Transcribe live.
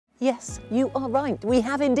Yes, you are right. We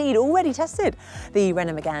have indeed already tested the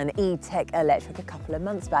Renault Megane E-Tech electric a couple of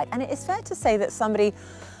months back, and it is fair to say that somebody,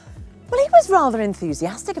 well, he was rather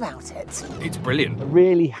enthusiastic about it. It's brilliant. A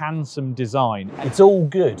really handsome design. It's all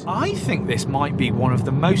good. I think this might be one of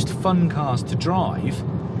the most fun cars to drive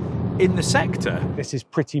in the sector. This is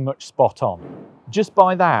pretty much spot on. Just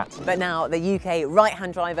by that. But now the UK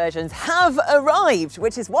right-hand drive versions have arrived,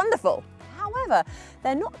 which is wonderful. However,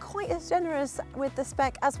 they're not quite as generous with the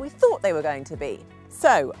spec as we thought they were going to be.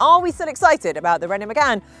 So, are we still excited about the Renault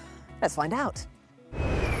Megane? Let's find out.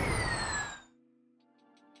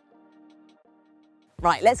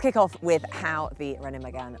 Right, let's kick off with how the Renault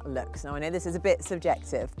Megane looks. Now, I know this is a bit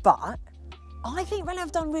subjective, but I think Renault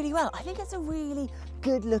have done really well. I think it's a really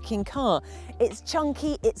good looking car. It's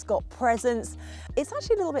chunky, it's got presence. It's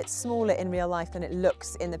actually a little bit smaller in real life than it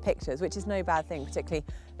looks in the pictures, which is no bad thing, particularly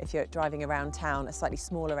if you're driving around town. A slightly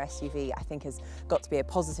smaller SUV, I think, has got to be a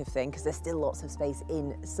positive thing because there's still lots of space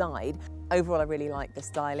inside. Overall, I really like the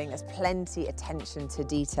styling. There's plenty attention to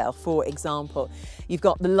detail. For example, you've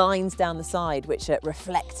got the lines down the side, which are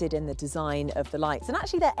reflected in the design of the lights. And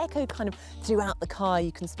actually they're echoed kind of throughout the car.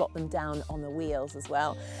 You can spot them down on the wheels as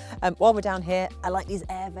well. While we're down here, I like these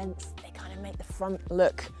air vents. They kind of make the front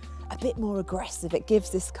look a bit more aggressive. It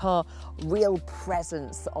gives this car real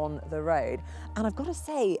presence on the road. And I've got to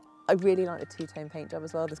say, I really like the two-tone paint job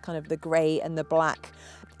as well. There's kind of the grey and the black.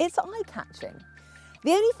 It's eye-catching.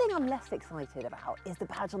 The only thing I'm less excited about is the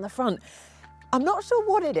badge on the front. I'm not sure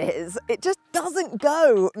what it is. It just doesn't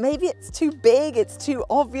go. Maybe it's too big, it's too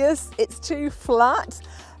obvious, it's too flat.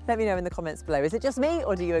 Let me know in the comments below. Is it just me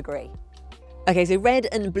or do you agree? Okay, so red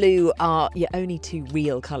and blue are your only two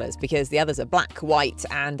real colours because the others are black, white,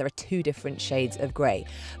 and there are two different shades of grey.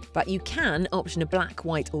 But you can option a black,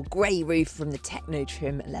 white or grey roof from the techno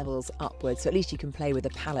trim levels upwards, so at least you can play with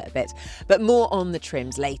the palette a bit. But more on the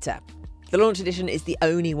trims later. The launch edition is the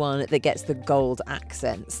only one that gets the gold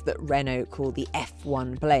accents that Renault call the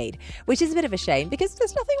F1 blade, which is a bit of a shame because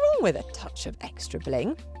there's nothing wrong with a touch of extra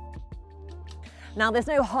bling. Now, there's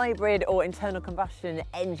no hybrid or internal combustion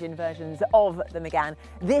engine versions of the Megane.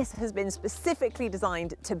 This has been specifically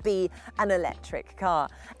designed to be an electric car,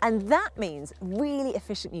 and that means really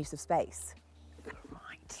efficient use of space.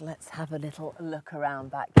 Right, let's have a little look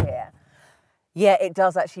around back here. Yeah, it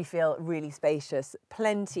does actually feel really spacious.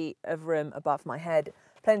 Plenty of room above my head,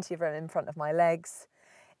 plenty of room in front of my legs.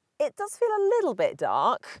 It does feel a little bit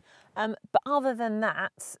dark, but other than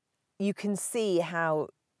that, you can see how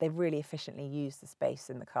they've really efficiently used the space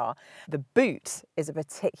in the car. The boot is a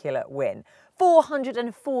particular win.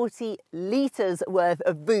 440 litres worth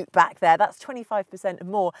of boot back there. That's 25%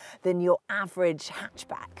 more than your average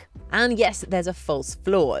hatchback. And yes, there's a false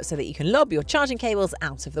floor so that you can lob your charging cables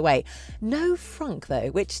out of the way. No frunk though,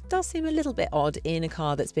 which does seem a little bit odd in a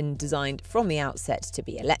car that's been designed from the outset to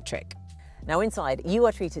be electric. Now inside, you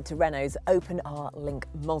are treated to Renault's OpenR-Link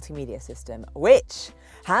multimedia system, which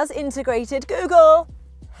has integrated Google.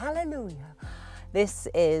 Hallelujah. This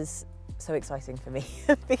is so exciting for me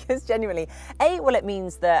because genuinely, well, it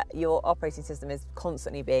means that your operating system is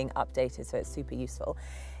constantly being updated, so it's super useful.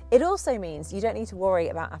 It also means you don't need to worry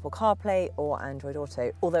about Apple CarPlay or Android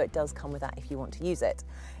Auto, although it does come with that if you want to use it.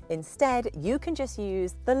 Instead, you can just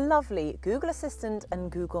use the lovely Google Assistant and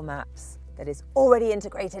Google Maps that is already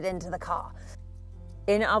integrated into the car.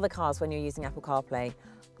 In other cars, when you're using Apple CarPlay,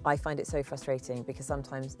 I find it so frustrating because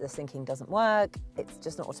sometimes the syncing doesn't work, it's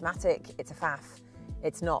just not automatic, it's a faff,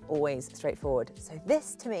 it's not always straightforward. So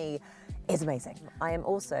this to me is amazing. I am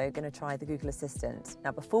also going to try the Google Assistant.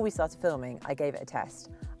 Now before we started filming, I gave it a test.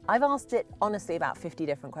 I've asked it honestly about 50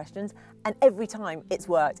 different questions and every time it's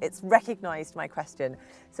worked, it's recognised my question.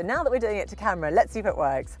 So now that we're doing it to camera, let's see if it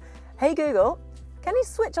works. Hey Google, can you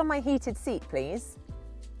switch on my heated seat please?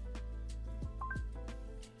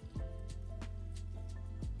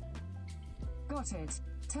 Got it.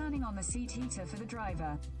 Turning on the seat heater for the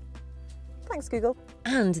driver. Thanks, Google.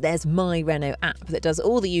 And there's My Renault app that does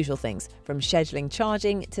all the usual things, from scheduling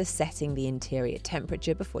charging to setting the interior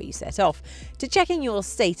temperature before you set off, to checking your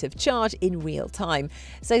state of charge in real time.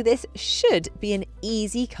 So this should be an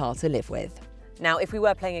easy car to live with. Now, if we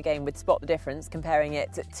were playing a game with Spot the Difference, comparing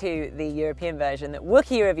it to the European version that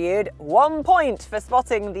Wookie reviewed, 1 point for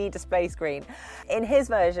spotting the display screen. In his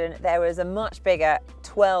version, there was a much bigger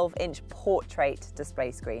 12-inch portrait display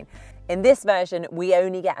screen. In this version, we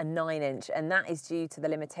only get a 9-inch, and that is due to the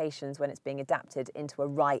limitations when it's being adapted into a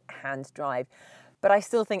right-hand drive. But I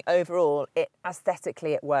still think overall,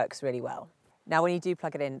 aesthetically, it works really well. Now, when you do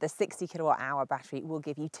plug it in, the 60 kilowatt-hour battery will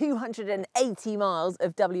give you 280 miles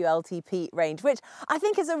of WLTP range, which I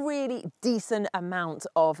think is a really decent amount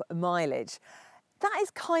of mileage. That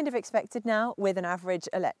is kind of expected now with an average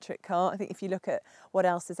electric car. I think if you look at what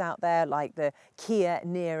else is out there, like the Kia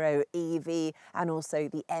Niro EV and also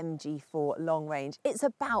the MG4 long range, it's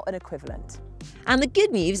about an equivalent. And the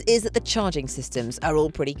good news is that the charging systems are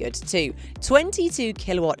all pretty good too. 22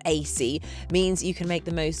 kilowatt AC means you can make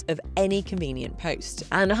the most of any convenient post,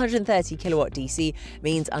 and 130 kilowatt DC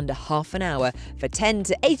means under half an hour for 10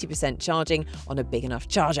 to 80% charging on a big enough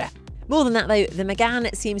charger. More than that though, the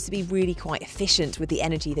Megane seems to be really quite efficient with the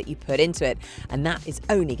energy that you put into it, and that is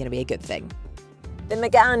only going to be a good thing. The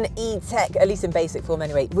Megane E-Tech, at least in basic form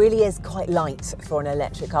anyway, really is quite light for an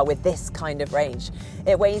electric car with this kind of range.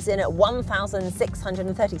 It weighs in at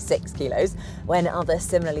 1,636 kilos, when other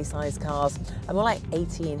similarly sized cars are more like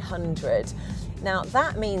 1,800. Now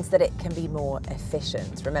that means that it can be more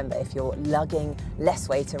efficient. Remember, if you're lugging less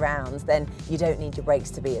weight around, then you don't need your brakes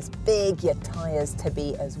to be as big, your tyres to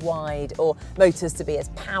be as wide, or motors to be as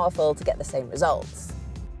powerful to get the same results.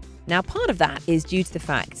 Now, part of that is due to the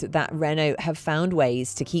fact that Renault have found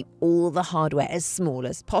ways to keep all the hardware as small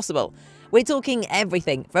as possible. We're talking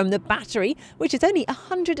everything from the battery, which is only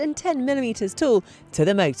 110 millimeters tall, to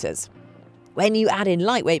the motors. When you add in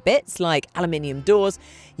lightweight bits like aluminium doors,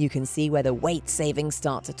 you can see where the weight savings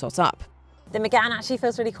start to tot up. The Megane actually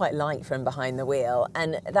feels really quite light from behind the wheel,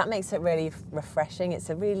 and that makes it really refreshing. It's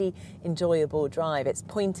a really enjoyable drive. It's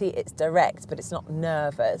pointy, it's direct, but it's not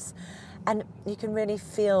nervous. And you can really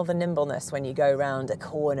feel the nimbleness when you go around a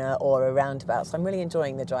corner or a roundabout. So I'm really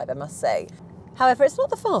enjoying the drive, I must say. However, it's not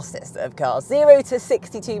the fastest of cars. 0 to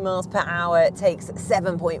 62 miles per hour takes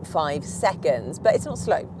 7.5 seconds, but it's not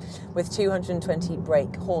slow, with 220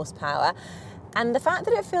 brake horsepower. And the fact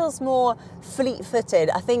that it feels more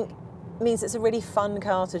fleet-footed, I think, means it's a really fun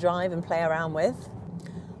car to drive and play around with.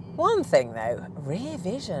 One thing though, rear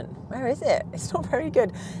vision. Where is it? It's not very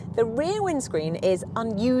good. The rear windscreen is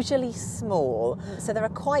unusually small, so there are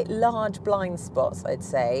quite large blind spots, I'd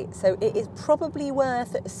say. So it is probably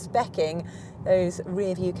worth speccing those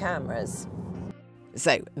rear view cameras.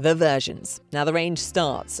 So, the versions. Now, the range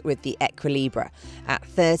starts with the Equilibra at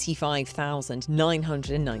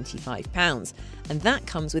 £35,995, and that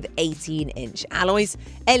comes with 18-inch alloys,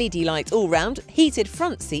 LED lights all round, heated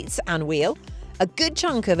front seats and wheel, a good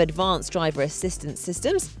chunk of advanced driver assistance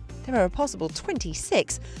systems, there are a possible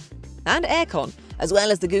 26, and aircon, as well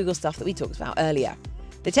as the Google stuff that we talked about earlier.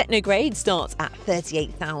 The Techno grade starts at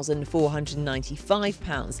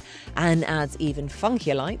 £38,495 and adds even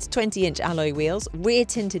funkier lights, 20-inch alloy wheels, rear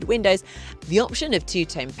tinted windows, the option of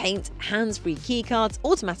two-tone paint, hands-free keycards,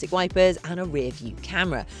 automatic wipers and a rear view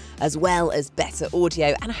camera, as well as better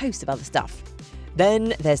audio and a host of other stuff.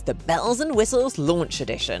 Then there's the Bells and Whistles Launch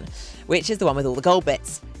Edition, which is the one with all the gold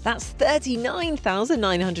bits. That's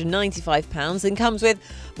 £39,995 and comes with,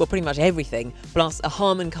 well, pretty much everything, plus a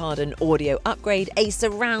Harman Kardon audio upgrade, a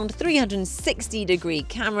surround 360-degree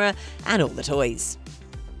camera, and all the toys.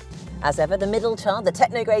 As ever, the middle child, the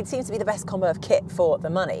Techno grade, seems to be the best combo of kit for the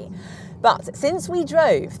money. But since we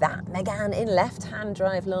drove that Megane in left-hand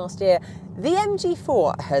drive last year, the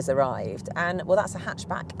MG4 has arrived, and well, that's a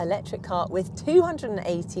hatchback electric car with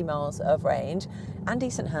 280 miles of range and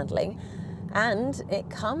decent handling. And it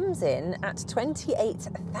comes in at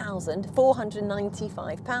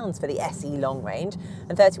 £28,495 for the SE long range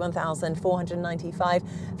and £31,495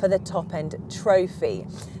 for the top-end trophy.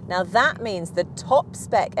 Now that means the top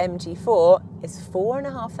spec MG4 is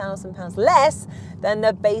 £4,500 less than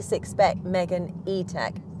the basic spec Megane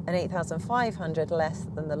E-Tech and £8,500 less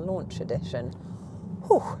than the launch edition.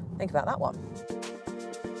 Whew, think about that one.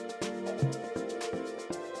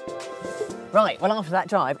 Right, well, after that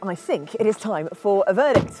drive, I think it is time for a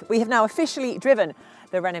verdict. We have now officially driven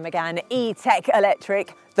the Renault Megane E-Tech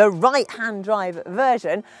Electric, the right-hand drive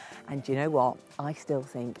version. And do you know what? I still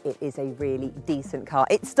think it is a really decent car.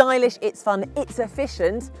 It's stylish, it's fun, it's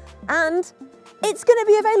efficient, and it's going to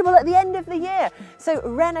be available at the end of the year. So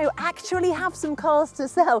Renault actually have some cars to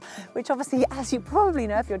sell, which obviously, as you probably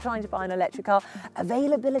know, if you're trying to buy an electric car,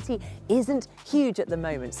 availability isn't huge at the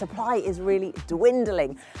moment. Supply is really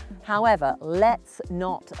dwindling. However, let's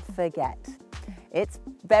not forget, its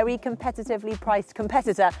very competitively priced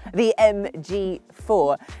competitor, the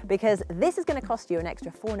MG4, because this is going to cost you an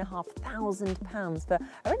extra £4,500 for a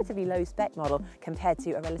relatively low spec model compared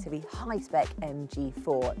to a relatively high spec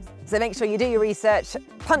MG4. So make sure you do your research,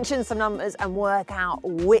 punch in some numbers and work out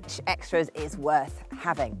which extras is worth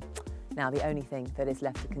having. Now, the only thing that is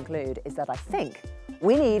left to conclude is that I think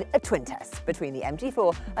we need a twin test between the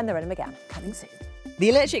MG4 and the Renault Megane coming soon. The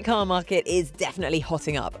electric car market is definitely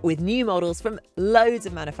hotting up with new models from loads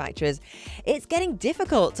of manufacturers. It's getting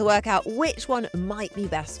difficult to work out which one might be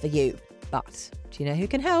best for you. But do you know who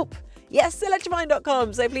can help? Yes,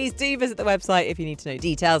 electrifying.com. So please do visit the website if you need to know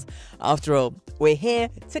details. After all, we're here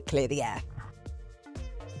to clear the air.